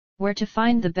Where to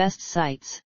find the best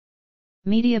sites.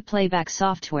 Media playback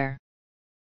software.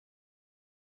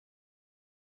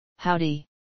 Howdy.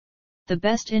 The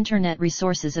best internet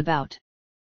resources about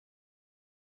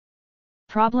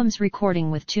problems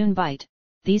recording with Tunebite.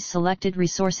 These selected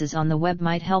resources on the web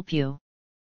might help you.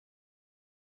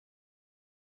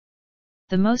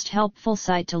 The most helpful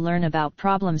site to learn about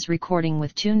problems recording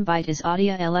with Tunebite is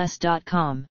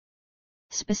audials.com.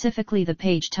 Specifically the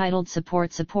page titled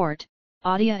Support,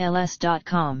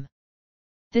 audials.com.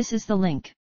 This is the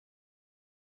link.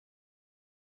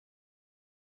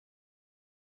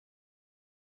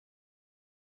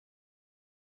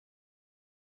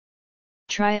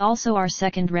 Try also our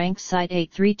second-ranked site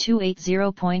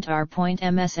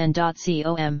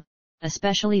 83280.r.msn.com,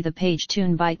 especially the page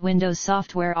Tunebite Windows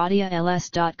Software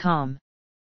audials.com.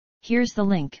 Here's the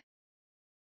link.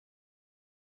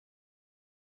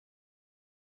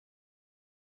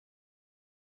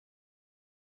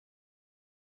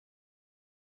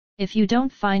 If you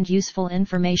don't find useful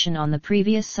information on the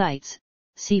previous sites,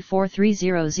 see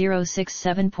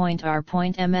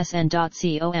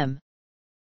 43067.r.msn.com.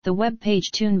 The web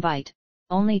page Tunebite,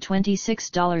 only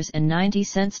 $26.90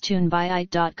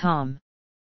 Tunebite.com.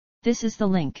 This is the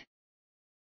link.